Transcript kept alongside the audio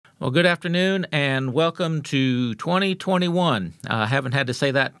Well, good afternoon and welcome to 2021. I haven't had to say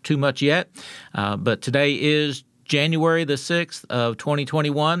that too much yet, but today is January the 6th of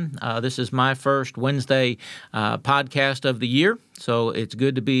 2021. This is my first Wednesday podcast of the year. So it's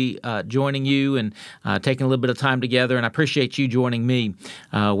good to be joining you and taking a little bit of time together. And I appreciate you joining me,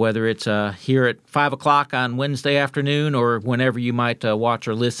 whether it's here at 5 o'clock on Wednesday afternoon or whenever you might watch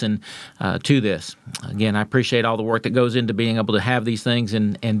or listen to this. Again, I appreciate all the work that goes into being able to have these things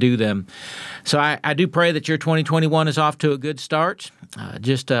and do them. So I do pray that your 2021 is off to a good start.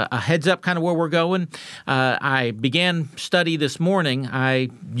 Just a heads up kind of where we're going. I began study this morning. I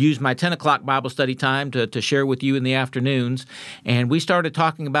used my 10 o'clock Bible study time to share with you in the afternoons. And we started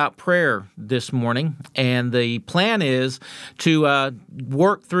talking about prayer this morning, and the plan is to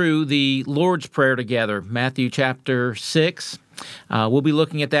work through the Lord's Prayer together, Matthew chapter 6. We'll be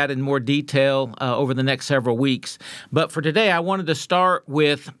looking at that in more detail over the next several weeks. But for today, I wanted to start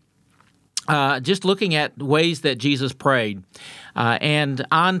with just looking at ways that Jesus prayed. And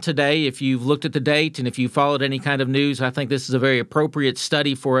on today, if you've looked at the date and if you followed any kind of news, I think this is a very appropriate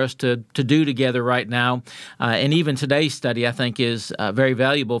study for us to do together right now. And even today's study, I think, is very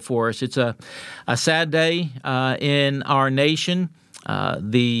valuable for us. It's a sad day in our nation. All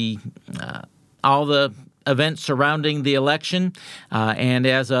the events surrounding the election, and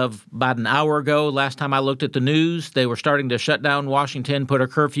as of about an hour ago, last time I looked at the news, they were starting to shut down Washington, put a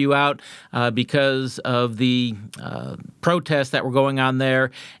curfew out because of the protests that were going on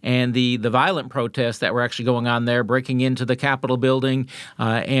there and the violent protests that were actually going on there, breaking into the Capitol building,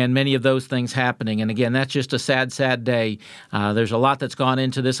 and many of those things happening. And again, that's just a sad, sad day. There's a lot that's gone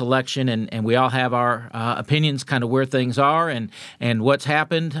into this election, and we all have our opinions kind of where things are and what's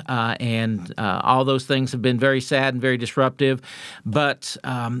happened, and all those things have been very sad and very disruptive. But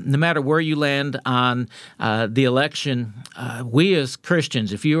no matter where you land on the election, we as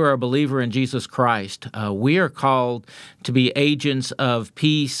Christians, if you are a believer in Jesus Christ, we are called to be agents of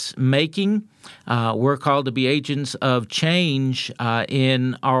peacemaking. We're called to be agents of change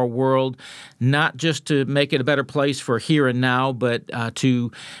in our world, not just to make it a better place for here and now, but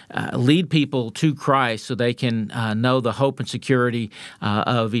to lead people to Christ so they can know the hope and security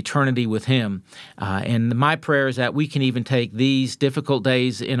of eternity with Him. And my prayer is that we can even take these difficult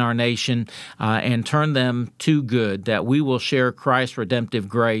days in our nation and turn them to good, that we will share Christ's redemptive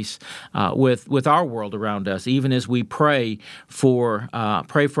grace with our world around us, even as we pray for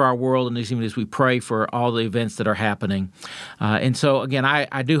our world and even as we pray for all the events that are happening. And so, again,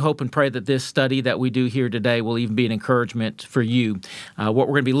 I do hope and pray that this study that we do here today will even be an encouragement for you. What we're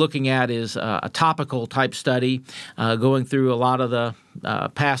going to be looking at is a topical type study, going through a lot of the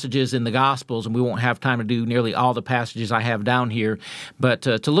passages in the Gospels, and we won't have time to do nearly all the passages I have down here, but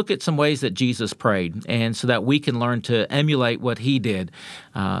to look at some ways that Jesus prayed, and so that we can learn to emulate what He did.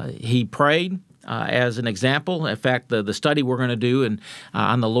 He prayed as an example. In fact, the study we're going to do and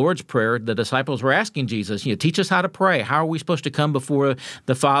on the Lord's Prayer, the disciples were asking Jesus, teach us how to pray. How are we supposed to come before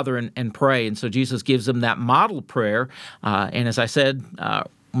the Father and pray? And so Jesus gives them that model prayer. And as I said,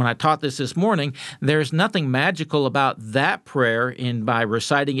 when I taught this morning, there's nothing magical about that prayer by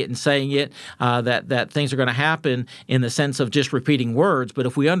reciting it and saying it, that things are going to happen in the sense of just repeating words. But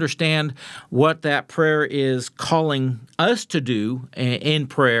if we understand what that prayer is calling us to do in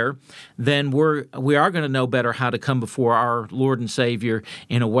prayer, then we are going to know better how to come before our Lord and Savior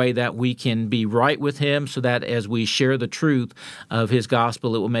in a way that we can be right with Him, so that as we share the truth of His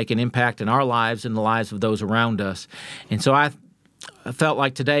gospel, it will make an impact in our lives and the lives of those around us. And so I felt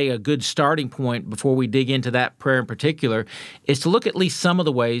like today a good starting point before we dig into that prayer in particular is to look at least some of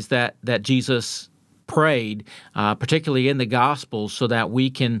the ways that Jesus prayed, particularly in the Gospels, so that we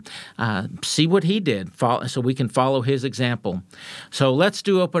can see what He did, so we can follow His example. So let's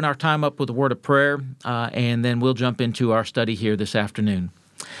open our time up with a word of prayer, and then we'll jump into our study here this afternoon.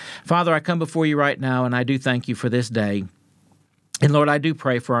 Father, I come before You right now, and I do thank You for this day. And Lord, I do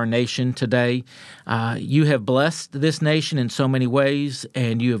pray for our nation today. You have blessed this nation in so many ways,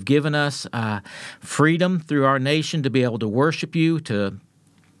 and You have given us freedom through our nation to be able to worship You, to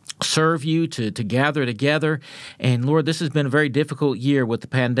serve You, to gather together. And Lord, this has been a very difficult year with the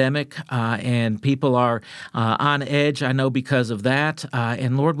pandemic, and people are on edge, I know, because of that.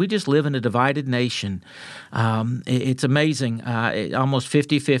 And Lord, we just live in a divided nation. It's amazing, almost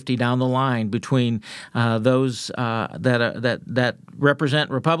 50-50 down the line between those that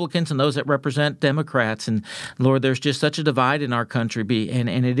represent Republicans and those that represent Democrats. And Lord, there's just such a divide in our country,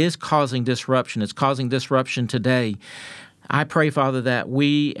 and it is causing disruption. It's causing disruption today. I pray, Father, that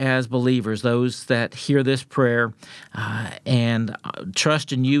we as believers, those that hear this prayer and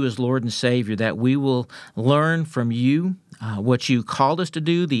trust in You as Lord and Savior, that we will learn from You what you called us to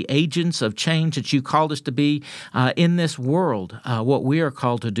do, the agents of change that you called us to be in this world, what we are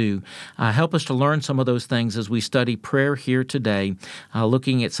called to do. Help us to learn some of those things as we study prayer here today,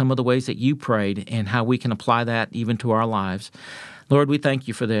 looking at some of the ways that you prayed and how we can apply that even to our lives. Lord, we thank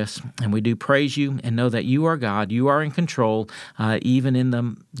you for this, and we do praise you and know that you are God. You are in control, even in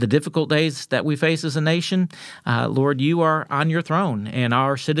the difficult days that we face as a nation. Lord, you are on your throne, and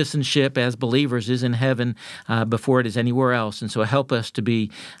our citizenship as believers is in heaven before it is anywhere else. And so help us to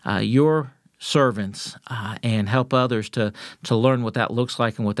be your servants and help others to learn what that looks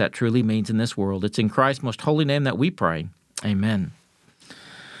like and what that truly means in this world. It's in Christ's most holy name that we pray. Amen.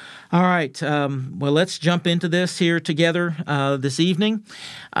 All right, well, let's jump into this here together this evening.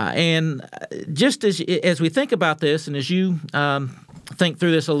 And just as we think about this and as you think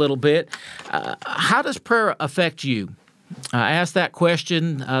through this a little bit, how does prayer affect you? I asked that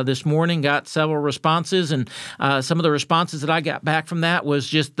question this morning, got several responses, and some of the responses that I got back from that was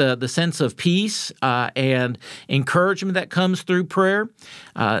just the sense of peace and encouragement that comes through prayer.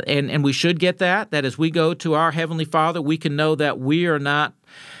 And we should get that as we go to our Heavenly Father, we can know that we are not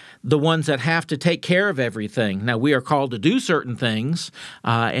the ones that have to take care of everything. Now, we are called to do certain things,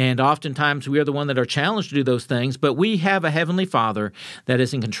 and oftentimes we are the one that are challenged to do those things, but we have a Heavenly Father that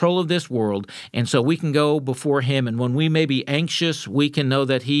is in control of this world, and so we can go before Him, and when we may be anxious, we can know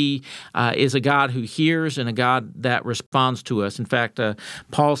that He is a God who hears and a God that responds to us. In fact,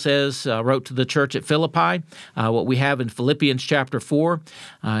 Paul wrote to the church at Philippi, what we have in Philippians chapter 4,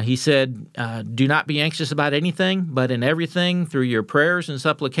 he said, do not be anxious about anything, but in everything, through your prayers and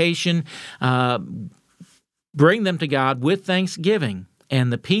supplications, bring them to God with thanksgiving.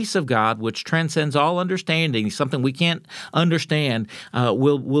 And the peace of God, which transcends all understanding, something we can't understand,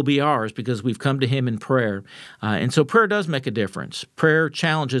 will be ours because we've come to Him in prayer. And so prayer does make a difference. Prayer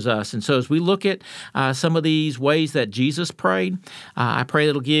challenges us. And so as we look at some of these ways that Jesus prayed, I pray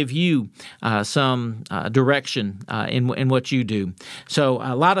it'll give you some direction in what you do. So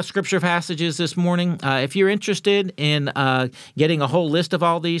a lot of scripture passages this morning. If you're interested in getting a whole list of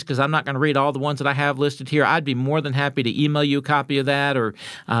all these, because I'm not going to read all the ones that I have listed here, I'd be more than happy to email you a copy of that or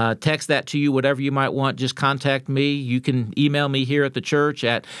text that to you, whatever you might want. Just contact me. You can email me here at the church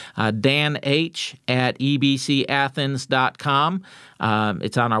at danh@ebcathens.com.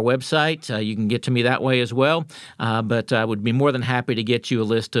 It's on our website. You can get to me that way as well. But I would be more than happy to get you a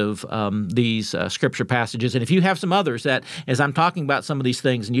list of these scripture passages. And if you have some others that, as I'm talking about some of these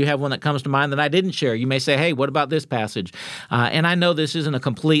things, and you have one that comes to mind that I didn't share, you may say, hey, what about this passage? And I know this isn't a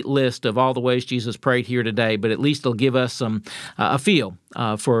complete list of all the ways Jesus prayed here today, but at least it'll give us some a feel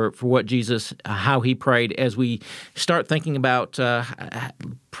for what Jesus, how He prayed as we start thinking about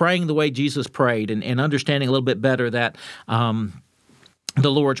praying the way Jesus prayed and understanding a little bit better that the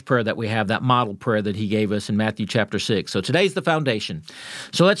Lord's Prayer that we have, that model prayer that He gave us in Matthew chapter 6. So today's the foundation.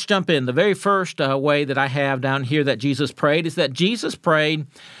 So let's jump in. The very first way that I have down here that Jesus prayed is that Jesus prayed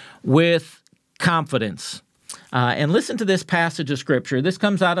with confidence. And listen to this passage of Scripture. This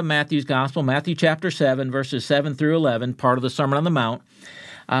comes out of Matthew's Gospel, Matthew chapter 7, verses 7 through 11, part of the Sermon on the Mount.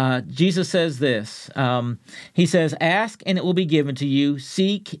 Jesus says this. He says, ask and it will be given to you.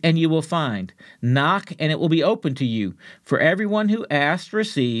 Seek and you will find. Knock and it will be opened to you. For everyone who asks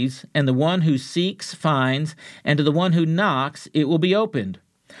receives, and the one who seeks finds, and to the one who knocks it will be opened.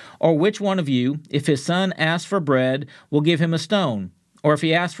 Or which one of you, if his son asks for bread, will give him a stone? Or if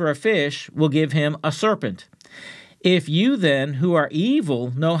he asks for a fish, will give him a serpent? If you then, who are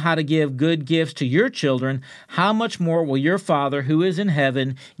evil, know how to give good gifts to your children, how much more will your Father who is in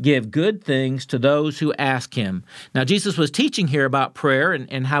heaven give good things to those who ask Him? Now, Jesus was teaching here about prayer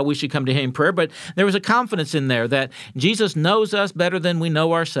and how we should come to Him in prayer, but there was a confidence in there that Jesus knows us better than we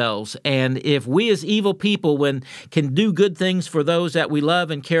know ourselves. And if we as evil people can do good things for those that we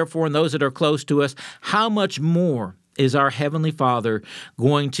love and care for and those that are close to us, how much more is our Heavenly Father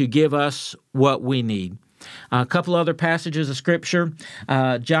going to give us what we need? A couple other passages of Scripture.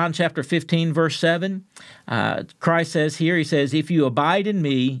 John chapter 15, verse 7. Christ says here, He says, if you abide in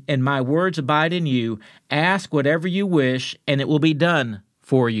me and my words abide in you, ask whatever you wish and it will be done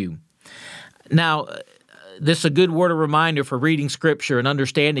for you. Now, this is a good word of reminder for reading Scripture and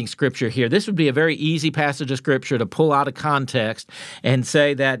understanding Scripture here. This would be a very easy passage of Scripture to pull out of context and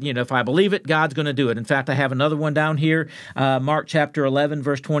say that, if I believe it, God's going to do it. In fact, I have another one down here, Mark chapter 11,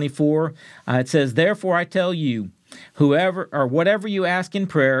 verse 24. It says, therefore I tell you, whoever or whatever you ask in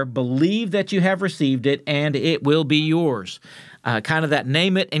prayer, believe that you have received it and it will be yours. Kind of that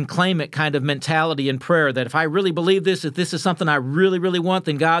name it and claim it kind of mentality in prayer, that if I really believe this, if this is something I really, really want,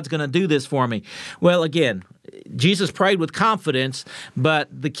 then God's going to do this for me. Well, again, Jesus prayed with confidence, but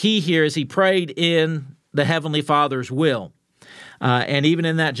the key here is He prayed in the Heavenly Father's will. And even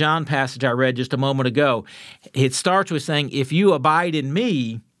in that John passage I read just a moment ago, it starts with saying, if you abide in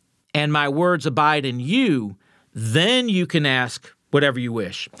me and my words abide in you, then you can ask whatever you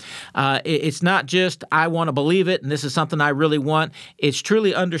wish. It's not just, I want to believe it, and this is something I really want. It's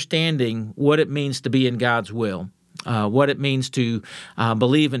truly understanding what it means to be in God's will, what it means to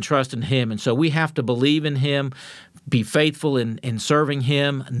believe and trust in Him. And so we have to believe in Him, be faithful in serving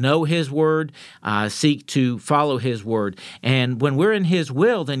Him, know His Word, seek to follow His Word. And when we're in His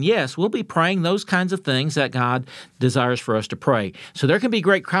will, then yes, we'll be praying those kinds of things that God desires for us to pray. So there can be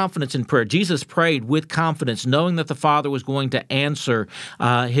great confidence in prayer. Jesus prayed with confidence, knowing that the Father was going to answer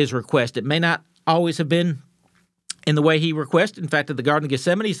His request. It may not always have been in the way He requested. In fact, at the Garden of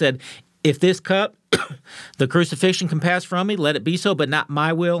Gethsemane, He said, if this cup, the crucifixion, can pass from me, let it be so, but not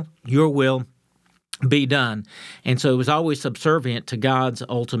my will, your will be done. And so it was always subservient to God's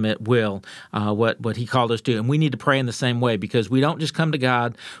ultimate will, what He called us to. And we need to pray in the same way, because we don't just come to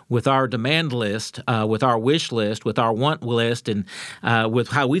God with our demand list, with our wish list, with our want list, and with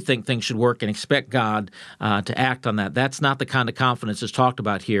how we think things should work and expect God to act on that. That's not the kind of confidence that's talked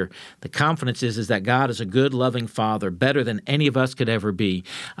about here. The confidence is that God is a good, loving Father, better than any of us could ever be,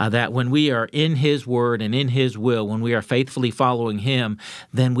 that when we are in His Word and in His will, when we are faithfully following Him,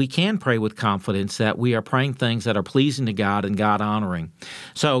 then we can pray with confidence that we are praying things that are pleasing to God and God-honoring.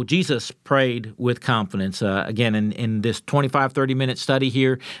 So Jesus prayed with confidence. Again, in this 25, 30-minute study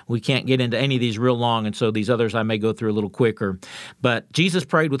here, we can't get into any of these real long, and so these others I may go through a little quicker. But Jesus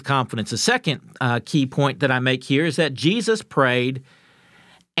prayed with confidence. The second key point that I make here is that Jesus prayed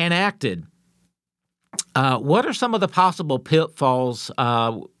and acted. What are some of the possible pitfalls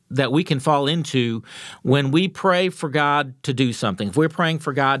that we can fall into when we pray for God to do something? If we're praying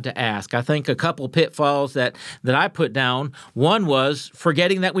for God to ask, I think a couple pitfalls that I put down. One was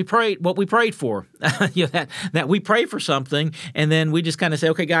forgetting that we prayed what we prayed for. that we pray for something and then we just kind of say,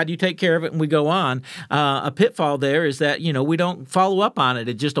 okay, God, you take care of it, and we go on. A pitfall there is that, we don't follow up on it.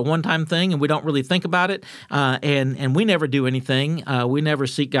 It's just a one-time thing, and we don't really think about it, and we never do anything. We never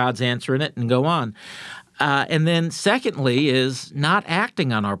seek God's answer in it and go on. And then secondly is not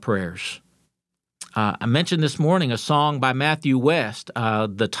acting on our prayers. I mentioned this morning a song by Matthew West.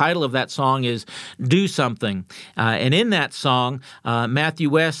 The title of that song is "Do Something." And in that song,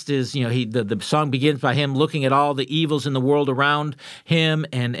 Matthew West is, the song begins by him looking at all the evils in the world around him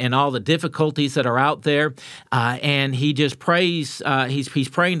and all the difficulties that are out there. And he just prays, he's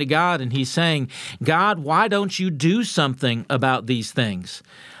praying to God, and he's saying, God, why don't you do something about these things?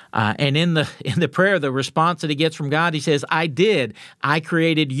 And in the prayer, the response that he gets from God, he says, I did. I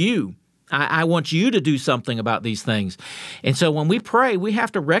created you. I want you to do something about these things. And so when we pray, we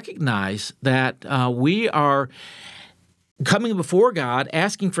have to recognize that we are coming before God,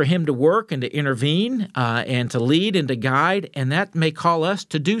 asking for Him to work and to intervene and to lead and to guide, and that may call us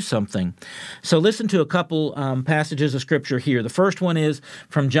to do something. So listen to a couple passages of Scripture here. The first one is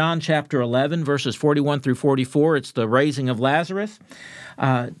from John chapter 11, verses 41 through 44. It's the raising of Lazarus.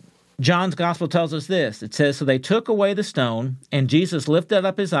 John's gospel tells us this. It says, so they took away the stone, and Jesus lifted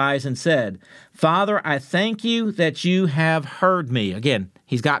up His eyes and said, Father, I thank you that you have heard me. Again,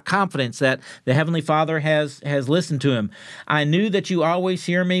 he's got confidence that the Heavenly Father has listened to him. I knew that you always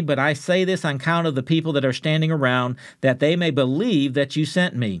hear me, but I say this on account of the people that are standing around, that they may believe that you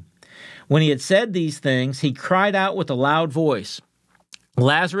sent me. When he had said these things, he cried out with a loud voice,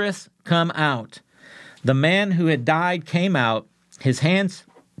 Lazarus, come out. The man who had died came out, his hands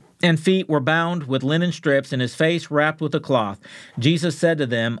and feet were bound with linen strips, and his face wrapped with a cloth. Jesus said to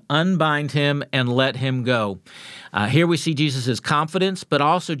them, unbind him and let him go. Here we see Jesus' confidence, but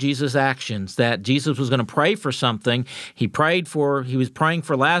also Jesus' actions, that Jesus was going to pray for something. He was praying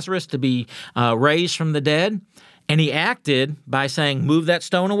for Lazarus to be raised from the dead, and he acted by saying, move that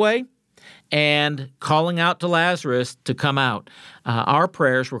stone away, and calling out to Lazarus to come out. Our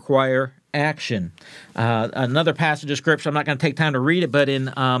prayers require action. Another passage of Scripture, I'm not going to take time to read it, but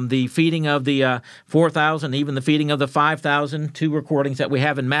in the feeding of the 4,000, even the feeding of the 5,000, two recordings that we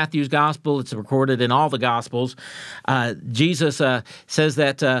have in Matthew's Gospel, it's recorded in all the Gospels, Jesus says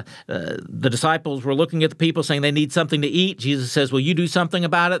that the disciples were looking at the people saying they need something to eat. Jesus says, will you do something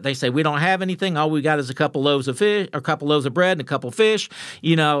about it? They say, we don't have anything. All we got is a couple loaves of fish, or a couple loaves of bread and a couple fish.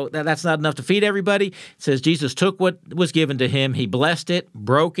 That's not enough to feed everybody. It says Jesus took what was given to him, he blessed it,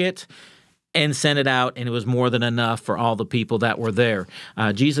 broke it, and sent it out, and it was more than enough for all the people that were there.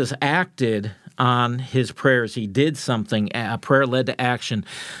 Jesus acted on his prayers. He did something. A prayer led to action.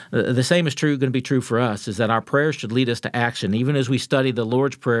 The same is going to be true for us, is that our prayers should lead us to action. Even as we study the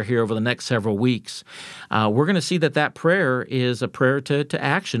Lord's Prayer here over the next several weeks, we're going to see that prayer is a prayer to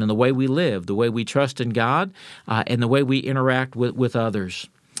action in the way we live, the way we trust in God, and the way we interact with others.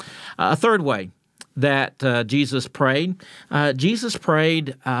 A third way that Jesus prayed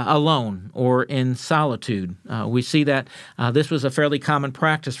alone or in solitude. We see that this was a fairly common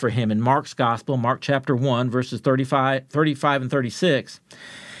practice for him in Mark's Gospel, Mark chapter 1, verses 35 and 36.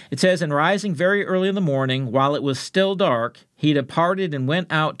 It says, "And rising very early in the morning, while it was still dark, he departed and went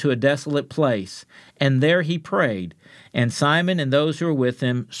out to a desolate place, and there he prayed. And Simon and those who were with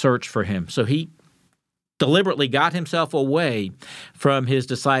him searched for him." So he deliberately got himself away from his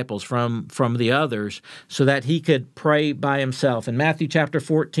disciples, from the others, so that he could pray by himself. In Matthew chapter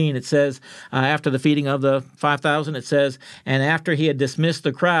 14, it says, after the feeding of the 5,000, it says, "And after he had dismissed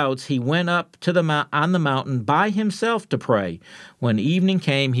the crowds, he went up to on the mountain by himself to pray. When evening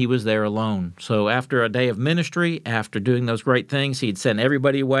came, he was there alone." So after a day of ministry, after doing those great things, he'd sent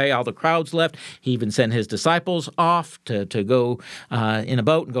everybody away, all the crowds left. He even sent his disciples off to go in a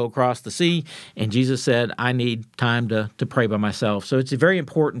boat and go across the sea. And Jesus said, "I need time to pray by myself." So it's very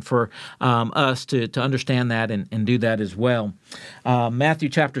important for us to understand that and do that as well. Matthew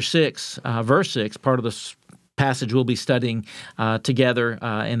chapter 6, verse 6, part of the passage we'll be studying together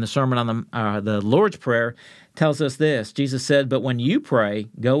in the sermon on the Lord's Prayer, tells us this. Jesus said, "But when you pray,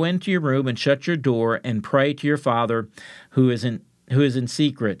 go into your room and shut your door and pray to your Father who is in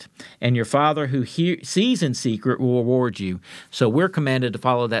secret, and your Father who sees in secret will reward you." So we're commanded to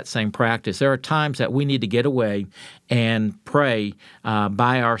follow that same practice. There are times that we need to get away and pray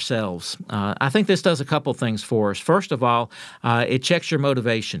by ourselves. I think this does a couple things for us. First of all, it checks your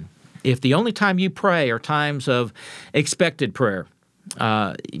motivation. If the only time you pray are times of expected prayer,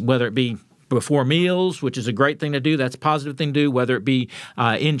 whether it be before meals, which is a great thing to do. That's a positive thing to do, whether it be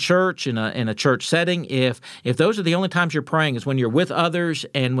in church, in a church setting. If those are the only times you're praying is when you're with others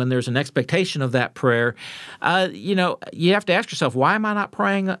and when there's an expectation of that prayer, you have to ask yourself, why am I not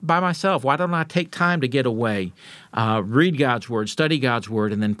praying by myself? Why don't I take time to get away? Read God's Word, study God's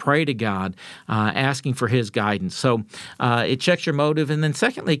Word, and then pray to God, asking for His guidance. So it checks your motive, and then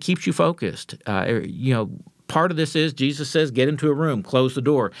secondly, it keeps you focused. Part of this is Jesus says, get into a room, close the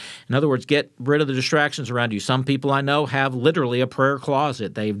door. In other words, get rid of the distractions around you. Some people I know have literally a prayer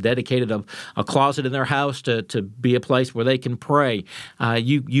closet. They've dedicated a closet in their house to be a place where they can pray.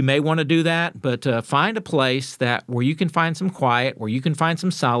 You may want to do that, but find a place where you can find some quiet, where you can find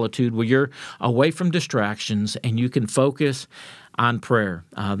some solitude, where you're away from distractions and you can focus on prayer.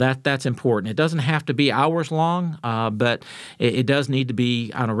 That's important. It doesn't have to be hours long, but it does need to be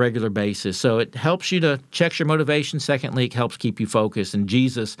on a regular basis. So it helps you to check your motivation. Secondly, it helps keep you focused. And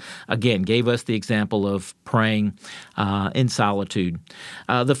Jesus, again, gave us the example of praying in solitude.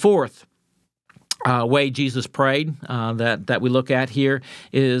 The fourth way Jesus prayed that we look at here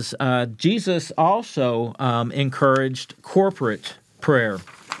is Jesus also encouraged corporate prayer.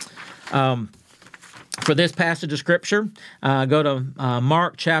 For this passage of Scripture, go to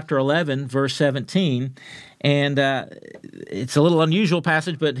Mark chapter 11, verse 17, and it's a little unusual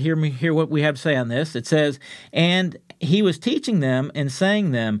passage, but hear what we have to say on this. It says, "And he was teaching them and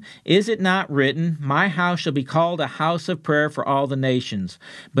saying them, 'Is it not written, my house shall be called a house of prayer for all the nations,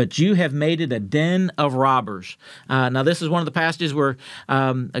 but you have made it a den of robbers.'" Now, this is one of the passages where,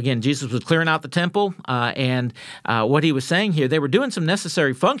 again, Jesus was clearing out the temple, and what he was saying here, they were doing some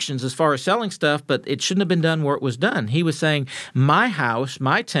necessary functions as far as selling stuff, but it shouldn't have been done where it was done. He was saying, my house,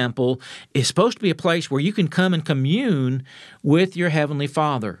 my temple, is supposed to be a place where you can come and commune with your Heavenly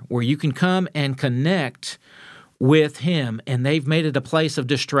Father, where you can come and connect with Him, and they've made it a place of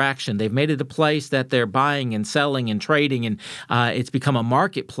distraction. They've made it a place that they're buying and selling and trading, and it's become a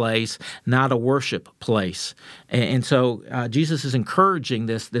marketplace, not a worship place. And so Jesus is encouraging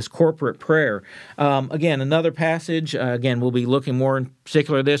this corporate prayer. Again, another passage, we'll be looking more in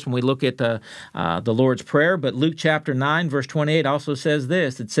particular at this when we look at the Lord's Prayer, but Luke chapter 9, verse 28 also says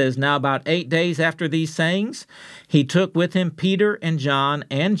this. It says, "Now about 8 days after these sayings, he took with him Peter and John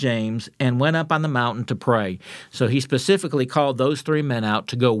and James and went up on the mountain to pray." So he specifically called those three men out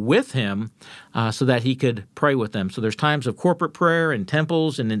to go with him so that he could pray with them. So there's times of corporate prayer in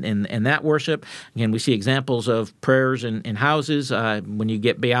temples and that worship. Again, we see examples of prayers in houses when you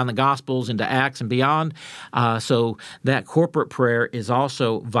get beyond the Gospels into Acts and beyond. So that corporate prayer is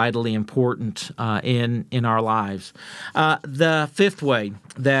also vitally important in our lives. The fifth way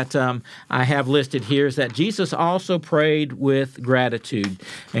that I have listed here is that Jesus also prayed with gratitude.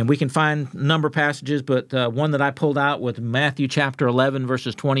 And we can find a number of passages, but one that I pulled out was Matthew chapter 11,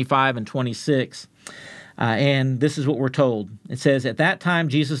 verses 25 and 26. And this is what we're told. It says, "At that time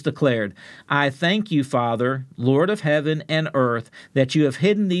Jesus declared, 'I thank you, Father, Lord of heaven and earth, that you have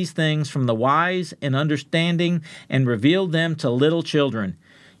hidden these things from the wise and understanding and revealed them to little children.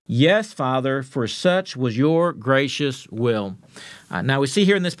 Yes, Father, for such was your gracious will.'" Now we see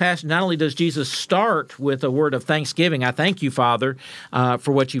here in this passage, not only does Jesus start with a word of thanksgiving, "I thank you, Father,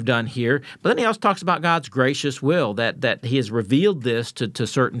 for what you've done here," but then he also talks about God's gracious will, that he has revealed this to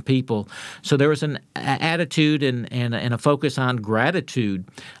certain people. So there was an attitude and a focus on gratitude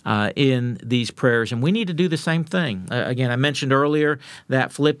in these prayers, and we need to do the same thing. Again, I mentioned earlier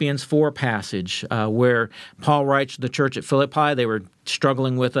that Philippians 4 passage where Paul writes to the church at Philippi. They were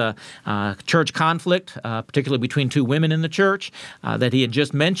struggling with a church conflict, particularly between two women in the church that he had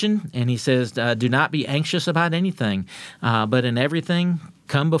just mentioned. And he says, "Do not be anxious about anything, but in everything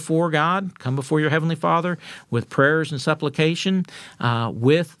come before God, come before your Heavenly Father with prayers and supplication,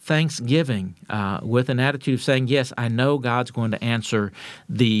 with thanksgiving, with an attitude of saying, yes, I know God's going to answer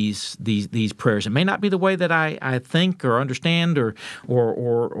these prayers. It may not be the way that I think or understand or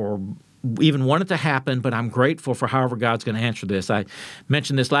even want it to happen, but I'm grateful for however God's going to answer this." I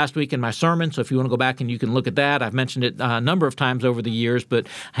mentioned this last week in my sermon, so if you want to go back and you can look at that. I've mentioned it a number of times over the years, but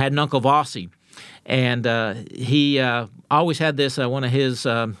I had an Uncle Vossi, and he always had this, one of his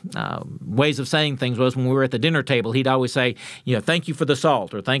ways of saying things was when we were at the dinner table, he'd always say, "Thank you for the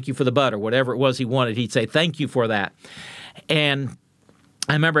salt," or "Thank you for the butter," whatever it was he wanted, he'd say, "Thank you for that." And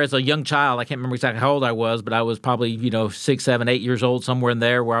I remember as a young child, I can't remember exactly how old I was, but I was probably, 6, 7, 8 years old, somewhere in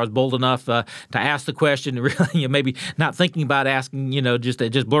there, where I was bold enough to ask the question, really, maybe not thinking about asking,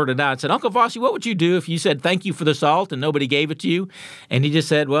 just blurted out and said, "Uncle Vossi, what would you do if you said thank you for the salt and nobody gave it to you?" And he just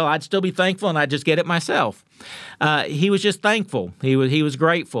said, "Well, I'd still be thankful and I'd just get it myself." He was just thankful. He was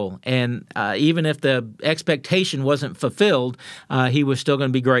grateful. And even if the expectation wasn't fulfilled, he was still going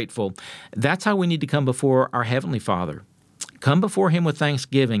to be grateful. That's how we need to come before our Heavenly Father. Come before Him with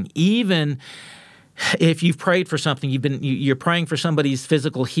thanksgiving, even if you've prayed for something, you're praying for somebody's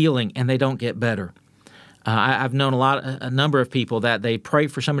physical healing and they don't get better. I've known a number of people that they pray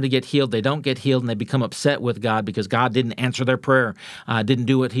for somebody to get healed, they don't get healed, and they become upset with God because God didn't answer their prayer, didn't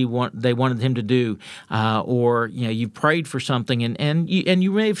do what they wanted Him to do, or you prayed for something and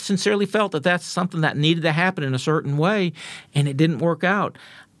you may have sincerely felt that that's something that needed to happen in a certain way, and it didn't work out.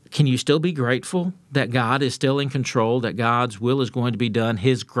 Can you still be grateful that God is still in control, that God's will is going to be done,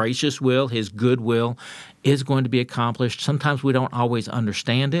 His gracious will, His good will is going to be accomplished? Sometimes we don't always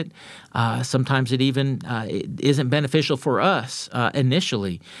understand it. Sometimes it even isn't beneficial for us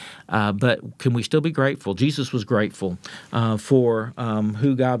initially. But can we still be grateful? Jesus was grateful for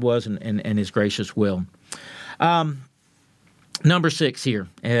who God was and His gracious will. Number 6 here,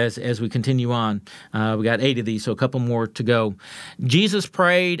 as we continue on. We got 8 of these, so a couple more to go. Jesus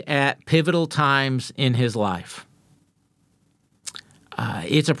prayed at pivotal times in His life.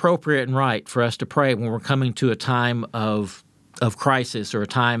 It's appropriate and right for us to pray when we're coming to a time of crisis or a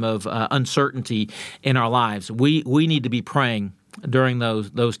time of uncertainty in our lives. We need to be praying during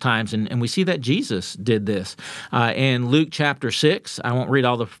those times, and we see that Jesus did this. In Luke chapter 6, I won't read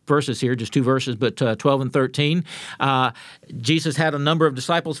all the verses here, just 2 verses, but 12 and 13, Jesus had a number of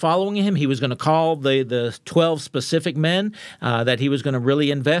disciples following Him. He was going to call the 12 specific men that He was going to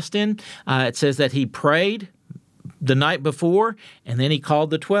really invest in. It says that He prayed the night before, and then He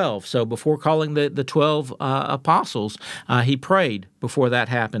called the 12. So before calling the 12 apostles, He prayed before that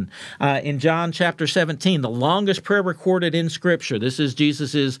happened. In John chapter 17, the longest prayer recorded in Scripture, this is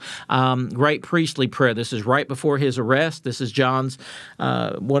Jesus' great priestly prayer. This is right before His arrest. This is John's,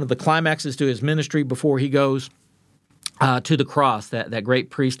 one of the climaxes to His ministry before He goes to the cross, that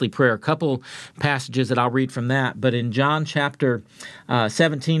great priestly prayer. A couple passages that I'll read from that. But in John chapter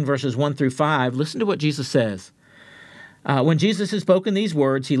 17, verses 1 through 5, listen to what Jesus says. When Jesus had spoken these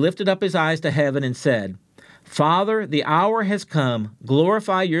words, He lifted up His eyes to heaven and said, "Father, the hour has come.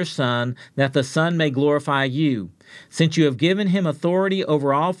 Glorify your Son, that the Son may glorify you, since you have given Him authority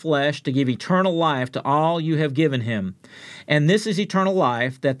over all flesh to give eternal life to all you have given Him. And this is eternal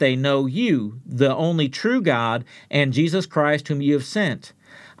life, that they know you, the only true God, and Jesus Christ whom you have sent.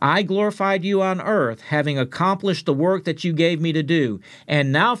 I glorified you on earth, having accomplished the work that you gave me to do.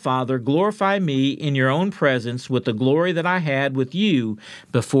 And now, Father, glorify me in your own presence with the glory that I had with you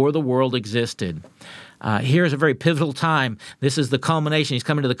before the world existed." Here's a very pivotal time. This is the culmination. He's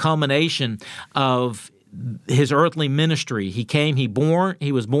coming to the culmination of his earthly ministry. He came, he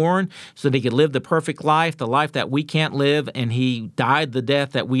was born so that he could live the perfect life, the life that we can't live, and he died the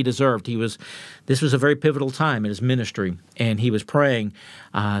death that we deserved. This was a very pivotal time in his ministry, and he was praying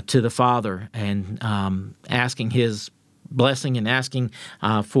to the Father and asking his blessing and asking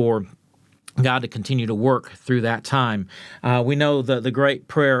for God to continue to work through that time. We know the great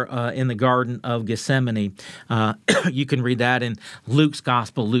prayer in the Garden of Gethsemane. You can read that in Luke's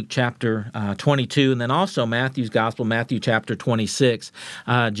Gospel, Luke chapter 22, and then also Matthew's Gospel, Matthew chapter 26.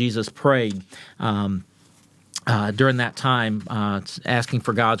 Jesus prayed during that time, asking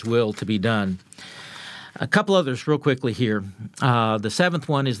for God's will to be done. A couple others real quickly here. The seventh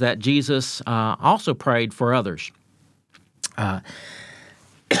one is that Jesus also prayed for others.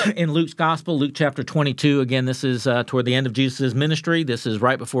 In Luke's Gospel, Luke chapter 22, again, this is toward the end of Jesus' ministry. This is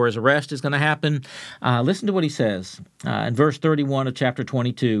right before his arrest is going to happen. Listen to what he says in verse 31 of chapter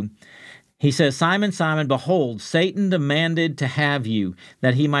 22. He says, "Simon, Simon, behold, Satan demanded to have you,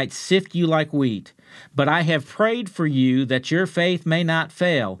 that he might sift you like wheat. But I have prayed for you that your faith may not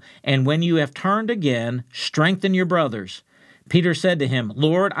fail, and when you have turned again, strengthen your brothers." Peter said to him,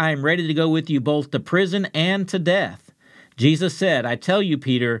 "Lord, I am ready to go with you both to prison and to death." Jesus said, "I tell you,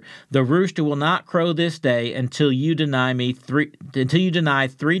 Peter, the rooster will not crow this day until you deny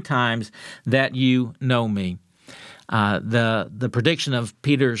 3 times that you know me." The prediction of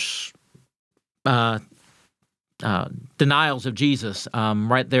Peter's denials of Jesus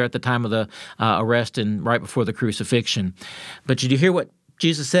right there at the time of the arrest and right before the crucifixion. But did you hear what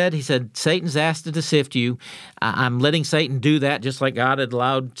Jesus said? He said, "Satan's asked to sift you. I'm letting Satan do that, just like God had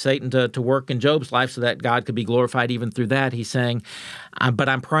allowed Satan to work in Job's life so that God could be glorified even through that." He's saying, but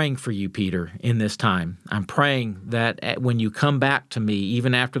I'm praying for you, Peter, in this time. I'm praying that when you come back to me,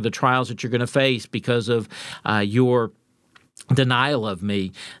 even after the trials that you're going to face because of your denial of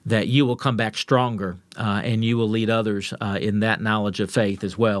me, that you will come back stronger and you will lead others in that knowledge of faith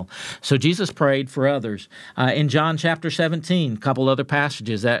as well. So Jesus prayed for others. In John chapter 17, a couple other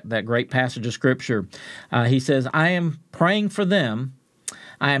passages, that great passage of Scripture, he says, "I am praying for them.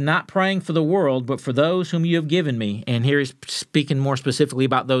 I am not praying for the world, but for those whom you have given me." And here he's speaking more specifically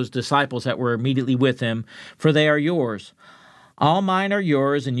about those disciples that were immediately with him, "For they are yours. All mine are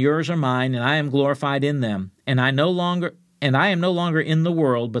yours, and yours are mine, and I am glorified in them. And I am no longer in the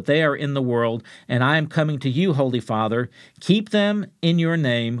world, but they are in the world, and I am coming to you, Holy Father. Keep them in your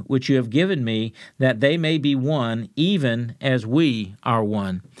name, which you have given me, that they may be one, even as we are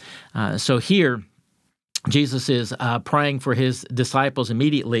one." So here, Jesus is praying for his disciples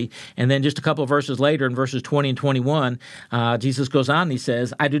immediately, and then just a couple of verses later, in verses 20 and 21, Jesus goes on and he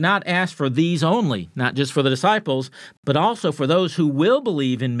says, "I do not ask for these only," not just for the disciples, "but also for those who will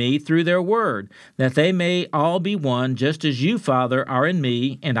believe in me through their word, that they may all be one, just as you, Father, are in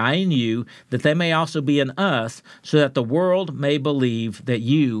me, and I in you, that they may also be in us, so that the world may believe that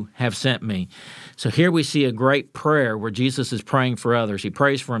you have sent me." So here we see a great prayer where Jesus is praying for others. He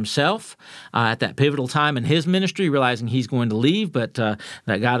prays for himself at that pivotal time in his ministry, realizing he's going to leave, but that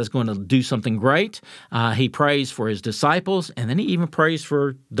God is going to do something great. He prays for his disciples, and then he even prays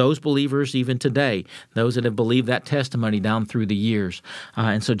for those believers even today, those that have believed that testimony down through the years.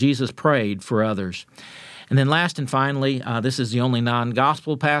 And so Jesus prayed for others. And then last and finally, this is the only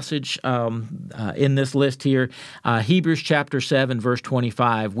non-gospel passage in this list here, Hebrews chapter 7, verse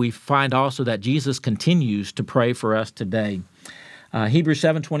 25. We find also that Jesus continues to pray for us today. Hebrews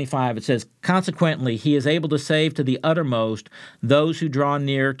 7:25, it says, "Consequently, he is able to save to the uttermost those who draw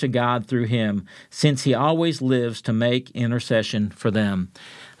near to God through him, since he always lives to make intercession for them."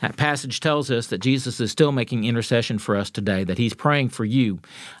 That passage tells us that Jesus is still making intercession for us today, that he's praying for you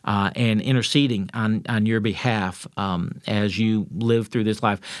and interceding on your behalf as you live through this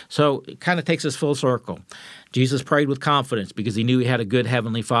life. So it kind of takes us full circle. Jesus prayed with confidence because he knew he had a good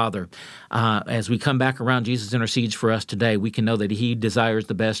heavenly Father. As we come back around, Jesus intercedes for us today. We can know that he desires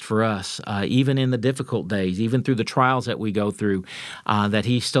the best for us, even in the difficult days, even through the trials that we go through, that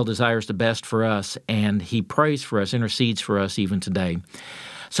he still desires the best for us, and he prays for us, intercedes for us even today.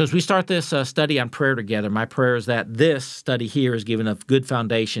 So as we start this study on prayer together, my prayer is that this study here is given a good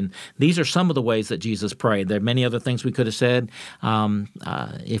foundation. These are some of the ways that Jesus prayed. There are many other things we could have said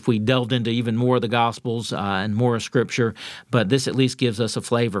if we delved into even more of the Gospels and more of Scripture, but this at least gives us a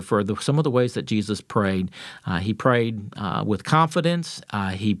flavor for some of the ways that Jesus prayed. He prayed with confidence.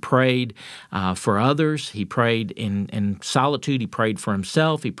 He prayed for others. He prayed in solitude. He prayed for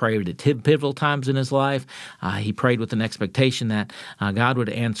himself. He prayed at pivotal times in his life. He prayed with an expectation that God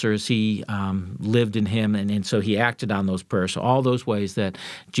would answer as he lived in him, and so he acted on those prayers. So all those ways that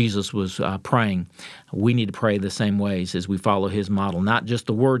Jesus was praying, we need to pray the same ways as we follow his model, not just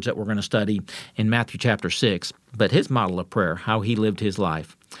the words that we're going to study in Matthew chapter 6, but his model of prayer, how he lived his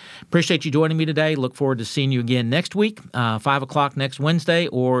life. Appreciate you joining me today. Look forward to seeing you again next week, 5 o'clock next Wednesday,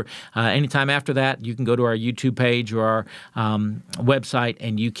 or anytime after that. You can go to our YouTube page or our website,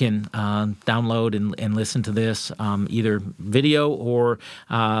 and you can download and listen to this either video or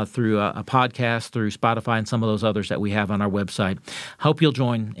through a podcast, through Spotify and some of those others that we have on our website. Hope you'll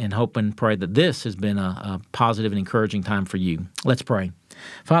join, and hope and pray that this has been a positive and encouraging time for you. Let's pray.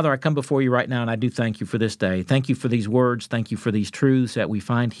 Father, I come before you right now, and I do thank you for this day. Thank you for these words. Thank you for these truths that we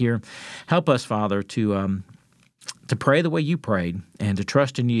find here. Help us, Father, to pray the way you prayed, and to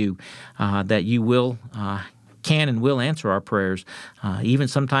trust in you that you will can and will answer our prayers, even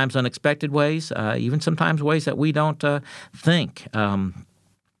sometimes unexpected ways, even sometimes ways that we don't think.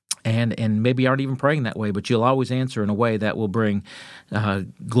 And maybe aren't even praying that way, but you'll always answer in a way that will bring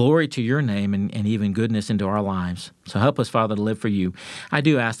glory to your name and even goodness into our lives. So help us, Father, to live for you. I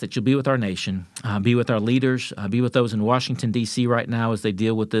do ask that you'll be with our nation, be with our leaders, be with those in Washington, D.C. right now as they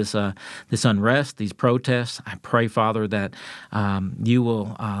deal with this unrest, these protests. I pray, Father, that you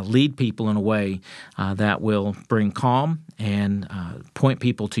will lead people in a way that will bring calm and point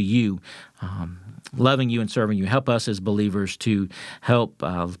people to you, loving you and serving you. Help us as believers to help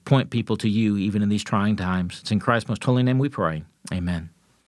point people to you even in these trying times. It's in Christ's most holy name we pray. Amen.